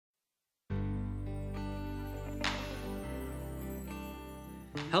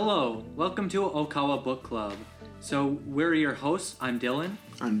Hello, welcome to Okawa Book Club. So, we're your hosts. I'm Dylan.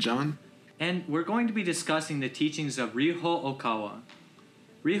 I'm John. And we're going to be discussing the teachings of Ryuho Okawa.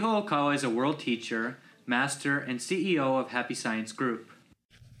 Ryuho Okawa is a world teacher, master, and CEO of Happy Science Group.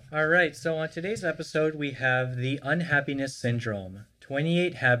 Alright, so on today's episode we have The Unhappiness Syndrome,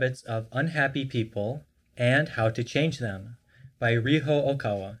 28 Habits of Unhappy People and How to Change Them by Ryuho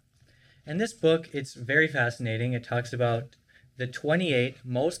Okawa. And this book, it's very fascinating. It talks about the 28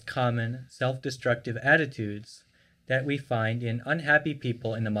 most common self-destructive attitudes that we find in unhappy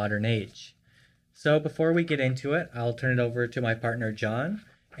people in the modern age. So before we get into it, I'll turn it over to my partner, John.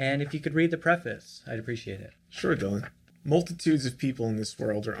 And if you could read the preface, I'd appreciate it. Sure, Dylan. Multitudes of people in this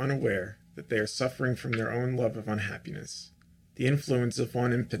world are unaware that they are suffering from their own love of unhappiness. The influence of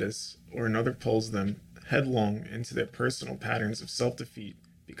one impetus or another pulls them headlong into their personal patterns of self-defeat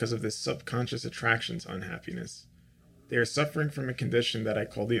because of this subconscious attraction to unhappiness. They are suffering from a condition that I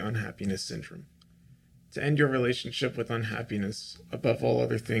call the unhappiness syndrome. To end your relationship with unhappiness, above all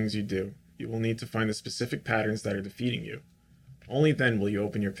other things you do, you will need to find the specific patterns that are defeating you. Only then will you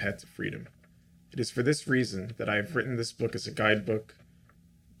open your path to freedom. It is for this reason that I have written this book as a guidebook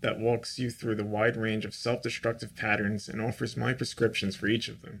that walks you through the wide range of self-destructive patterns and offers my prescriptions for each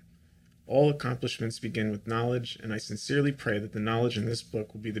of them. All accomplishments begin with knowledge, and I sincerely pray that the knowledge in this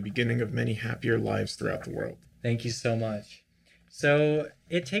book will be the beginning of many happier lives throughout the world. Thank you so much. So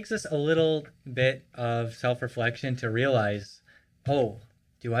it takes us a little bit of self-reflection to realize, oh,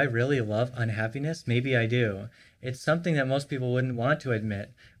 do I really love unhappiness? Maybe I do. It's something that most people wouldn't want to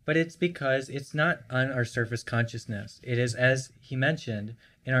admit, but it's because it's not on our surface consciousness. It is, as he mentioned,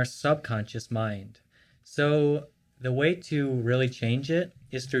 in our subconscious mind. So the way to really change it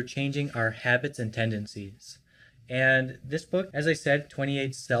is through changing our habits and tendencies. And this book, as I said,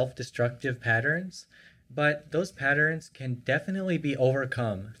 28 self-destructive patterns, but those patterns can definitely be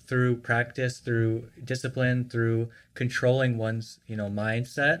overcome through practice, through discipline, through controlling one's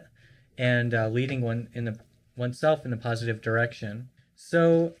mindset, and leading oneself in a positive direction.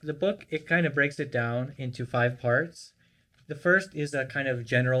 So the book, it kind of breaks it down into 5 parts. The first is a kind of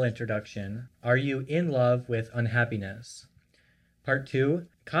general introduction. Are you in love with unhappiness? Part 2,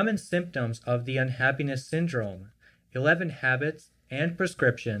 common symptoms of the unhappiness syndrome, 11 habits and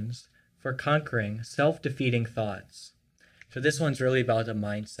prescriptions for conquering self-defeating thoughts. So this one's really about a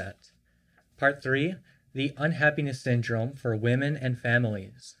mindset. Part 3, the unhappiness syndrome for women and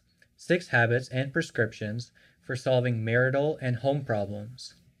families, 6 habits and prescriptions for solving marital and home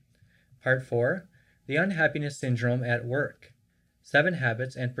problems. Part 4, the unhappiness syndrome at work, 7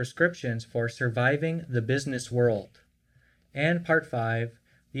 habits and prescriptions for surviving the business world. And Part 5,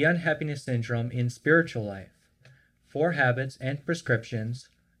 the unhappiness syndrome in spiritual life, 4 habits and prescriptions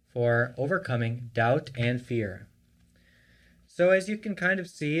for overcoming doubt and fear. So as you can kind of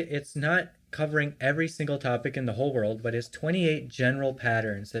see, it's not covering every single topic in the whole world, but it's 28 general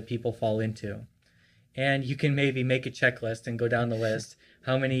patterns that people fall into. And you can maybe make a checklist and go down the list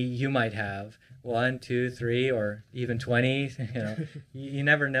how many you might have. 1, 2, 3, or even 20. You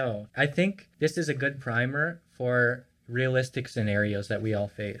never know. I think this is a good primer for realistic scenarios that we all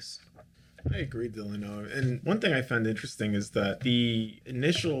face. I agree, Dylan. And one thing I found interesting is that the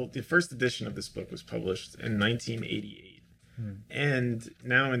first edition of this book was published in 1988. And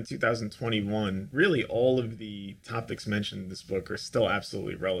now in 2021, really all of the topics mentioned in this book are still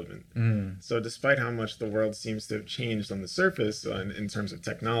absolutely relevant. So despite how much the world seems to have changed on the surface in terms of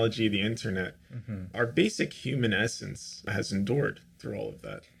technology, the internet, our basic human essence has endured through all of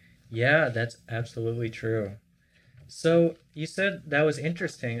that. Yeah, that's absolutely true. So you said that was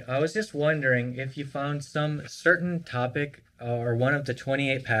interesting. I was just wondering if you found some certain topic or one of the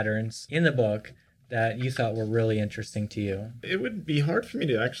 28 patterns in the book that you thought were really interesting to you. It would be hard for me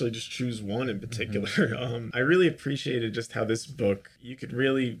to actually just choose one in particular. I really appreciated just how this book, you could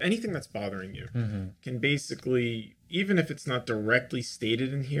really, anything that's bothering you can basically, even if it's not directly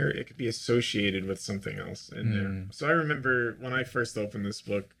stated in here, it could be associated with something else in there. So I remember when I first opened this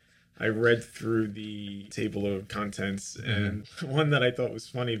book, I read through the table of contents, and one that I thought was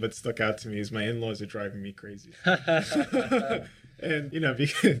funny but stuck out to me is my in-laws are driving me crazy. And,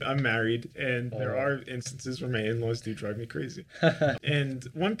 because I'm married, and there are instances where my in-laws do drive me crazy. And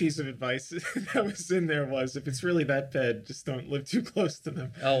one piece of advice that was in there was, if it's really that bad, just don't live too close to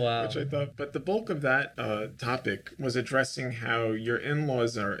them. Oh, wow. Which I thought, but the bulk of that topic was addressing how your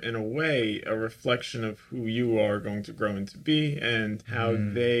in-laws are, in a way, a reflection of who you are going to grow into be, and how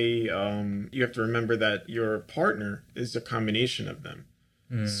they, you have to remember that your partner is a combination of them.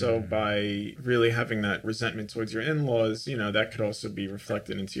 So by really having that resentment towards your in-laws, that could also be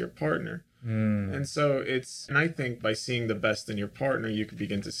reflected into your partner. And so and I think by seeing the best in your partner, you can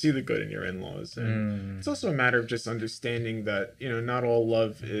begin to see the good in your in-laws. And it's also a matter of just understanding that, not all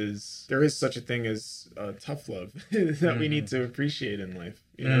love there is such a thing as tough love that we need to appreciate in life,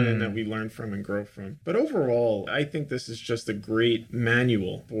 and that we learn from and grow from. But overall, I think this is just a great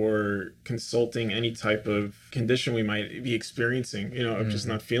manual for consulting any type of condition we might be experiencing, of just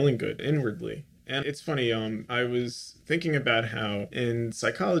not feeling good inwardly. And it's funny, I was thinking about how in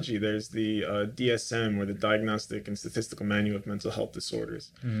psychology there's the DSM, or the Diagnostic and Statistical Manual of Mental Health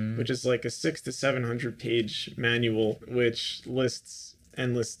Disorders, which is like a 600 to 700 page manual which lists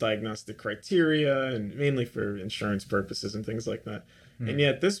endless diagnostic criteria, and mainly for insurance purposes and things like that. And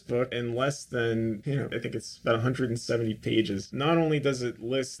yet this book, in less than, I think it's about 170 pages, not only does it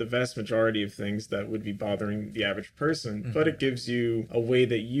list the vast majority of things that would be bothering the average person, but it gives you a way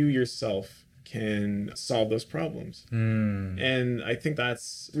that you yourself can solve those problems. And I think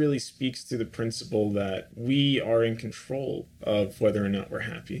that's really speaks to the principle that we are in control of whether or not we're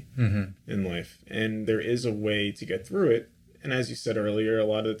happy in life. And there is a way to get through it. And as you said earlier, a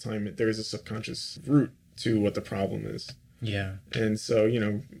lot of the time there is a subconscious root to what the problem is. Yeah. And so,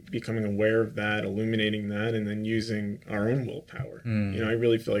 becoming aware of that, illuminating that, and then using our own willpower. I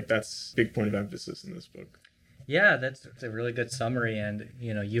really feel like that's a big point of emphasis in this book. Yeah, that's a really good summary, and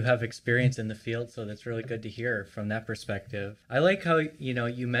you have experience in the field, so that's really good to hear from that perspective. I like how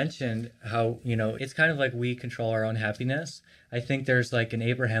you mentioned how it's kind of like we control our own happiness. I think there's like an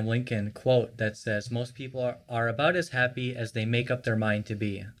Abraham Lincoln quote that says most people are about as happy as they make up their mind to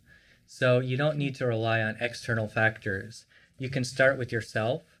be. So you don't need to rely on external factors. You can start with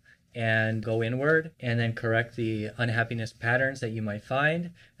yourself and go inward and then correct the unhappiness patterns that you might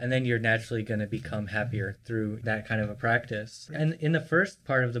find. And then you're naturally going to become happier through that kind of a practice. And in the first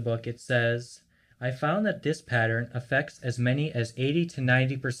part of the book, it says, I found that this pattern affects as many as 80 to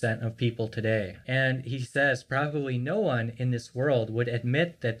 90% of people today. And he says probably no one in this world would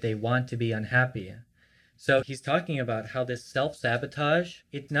admit that they want to be unhappy. So he's talking about how this self-sabotage,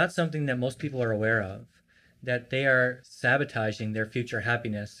 it's not something that most people are aware of, that they are sabotaging their future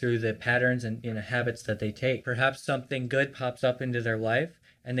happiness through the patterns and habits that they take. Perhaps something good pops up into their life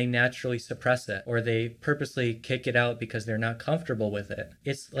and they naturally suppress it, or they purposely kick it out because they're not comfortable with it.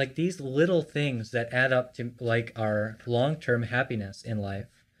 It's like these little things that add up to like our long-term happiness in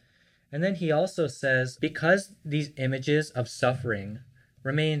life. And then he also says, because these images of suffering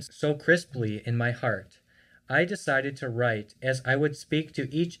remain so crisply in my heart, I decided to write as I would speak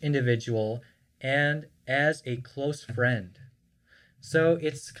to each individual and as a close friend. So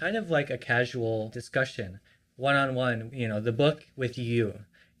it's kind of like a casual discussion, one-on-one, the book with you.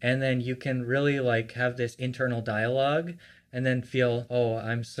 And then you can really like have this internal dialogue and then feel, oh,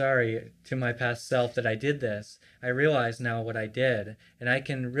 I'm sorry to my past self that I did this. I realize now what I did, and I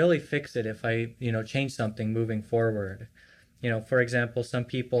can really fix it if I, change something moving forward. For example, some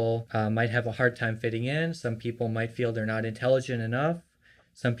people might have a hard time fitting in. Some people might feel they're not intelligent enough.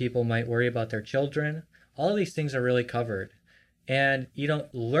 Some people might worry about their children. All these things are really covered. And you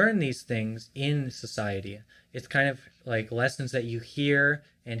don't learn these things in society. It's kind of like lessons that you hear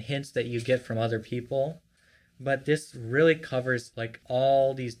and hints that you get from other people. But this really covers like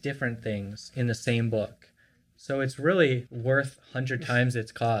all these different things in the same book. So it's really worth 100 times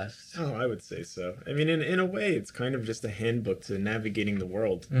its cost. Oh, I would say so. I mean, in a way, it's kind of just a handbook to navigating the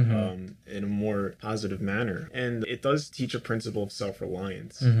world in a more positive manner. And it does teach a principle of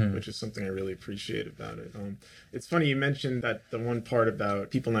self-reliance, which is something I really appreciate about it. It's funny, you mentioned that the one part about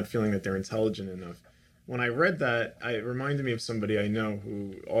people not feeling that they're intelligent enough. When I read that, it reminded me of somebody I know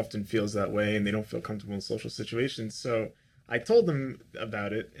who often feels that way and they don't feel comfortable in social situations. So I told them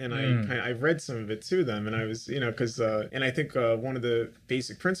about it, and I read some of it to them, and I was, because, and I think one of the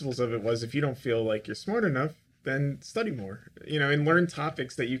basic principles of it was if you don't feel like you're smart enough, then study more, and learn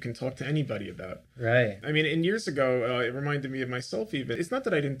topics that you can talk to anybody about. Right. I mean, and years ago, it reminded me of myself even. It's not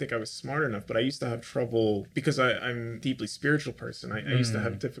that I didn't think I was smart enough, but I used to have trouble, because I'm a deeply spiritual person. I used to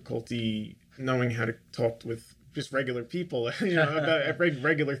have difficulty knowing how to talk with just regular people, about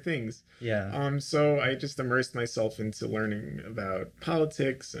regular things. Yeah. So I just immersed myself into learning about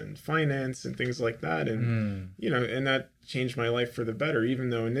politics and finance and things like that. And, and that changed my life for the better, even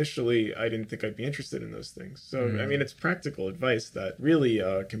though initially I didn't think I'd be interested in those things. So, I mean, it's practical advice that really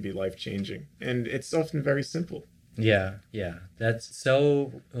can be life-changing. And it's often very simple. Yeah. That's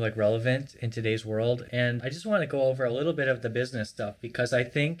so relevant in today's world. And I just want to go over a little bit of the business stuff because I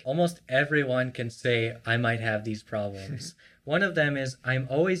think almost everyone can say, I might have these problems. One of them is, I'm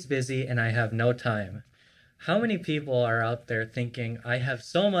always busy and I have no time. How many people are out there thinking, I have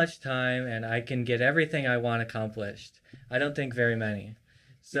so much time and I can get everything I want accomplished? I don't think very many.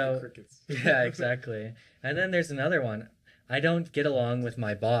 So, Crickets. yeah, exactly. And then there's another one. I don't get along with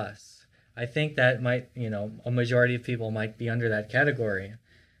my boss. I think that might, a majority of people might be under that category.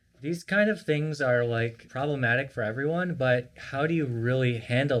 These kind of things are like problematic for everyone, but how do you really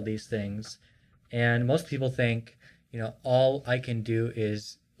handle these things? And most people think, all I can do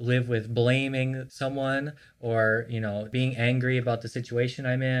is live with blaming someone or, being angry about the situation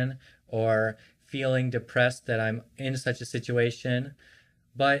I'm in or feeling depressed that I'm in such a situation.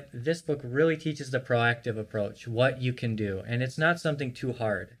 But this book really teaches the proactive approach, what you can do. And it's not something too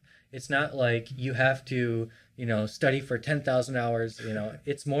hard. It's not like you have to, study for 10,000 hours.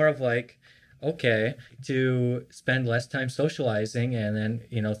 It's more of like, okay, to spend less time socializing and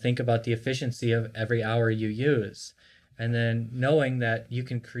then, think about the efficiency of every hour you use. And then knowing that you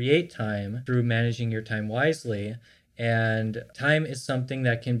can create time through managing your time wisely. And time is something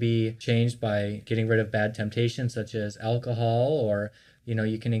that can be changed by getting rid of bad temptations such as alcohol, or,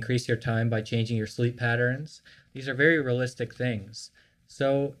 you can increase your time by changing your sleep patterns. These are very realistic things.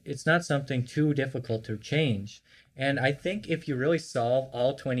 So it's not something too difficult to change. And I think if you really solve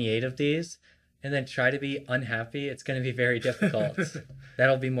all 28 of these and then try to be unhappy, it's going to be very difficult.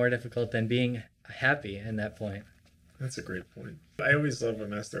 That'll be more difficult than being happy in that point. That's a great point. I always love what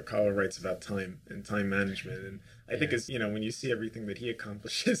Master Okawa writes about time and time management. And I think it's, when you see everything that he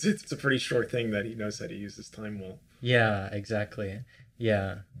accomplishes, it's a pretty sure thing that he knows how to use his time well. Yeah, exactly.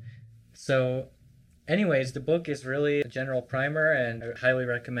 Yeah. So anyways, the book is really a general primer, and I highly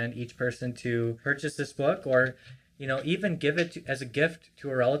recommend each person to purchase this book or, even give it as a gift to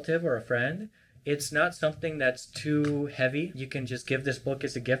a relative or a friend. It's not something that's too heavy. You can just give this book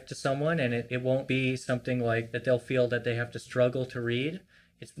as a gift to someone, and it won't be something like that they'll feel that they have to struggle to read.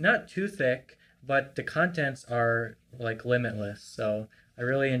 It's not too thick, but the contents are like limitless. So I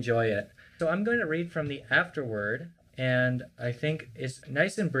really enjoy it. So I'm going to read from the afterword, and I think it's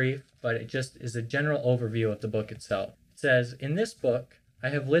nice and brief, but it just is a general overview of the book itself. It says, in this book, I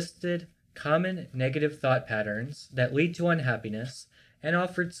have listed common negative thought patterns that lead to unhappiness and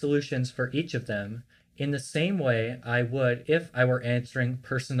offered solutions for each of them in the same way I would if I were answering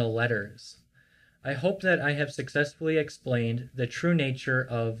personal letters. I hope that I have successfully explained the true nature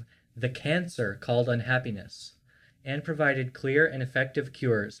of the cancer called unhappiness and provided clear and effective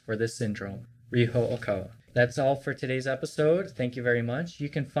cures for this syndrome. Riho Okawa. That's all for today's episode. Thank you very much. You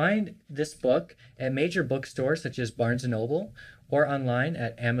can find this book at major bookstores such as Barnes & Noble or online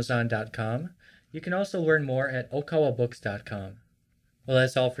at Amazon.com. You can also learn more at okawabooks.com. Well,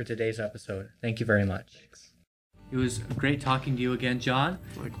 that's all for today's episode. Thank you very much. Thanks. It was great talking to you again, John.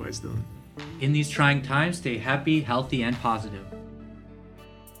 Likewise, Dylan. In these trying times, stay happy, healthy, and positive.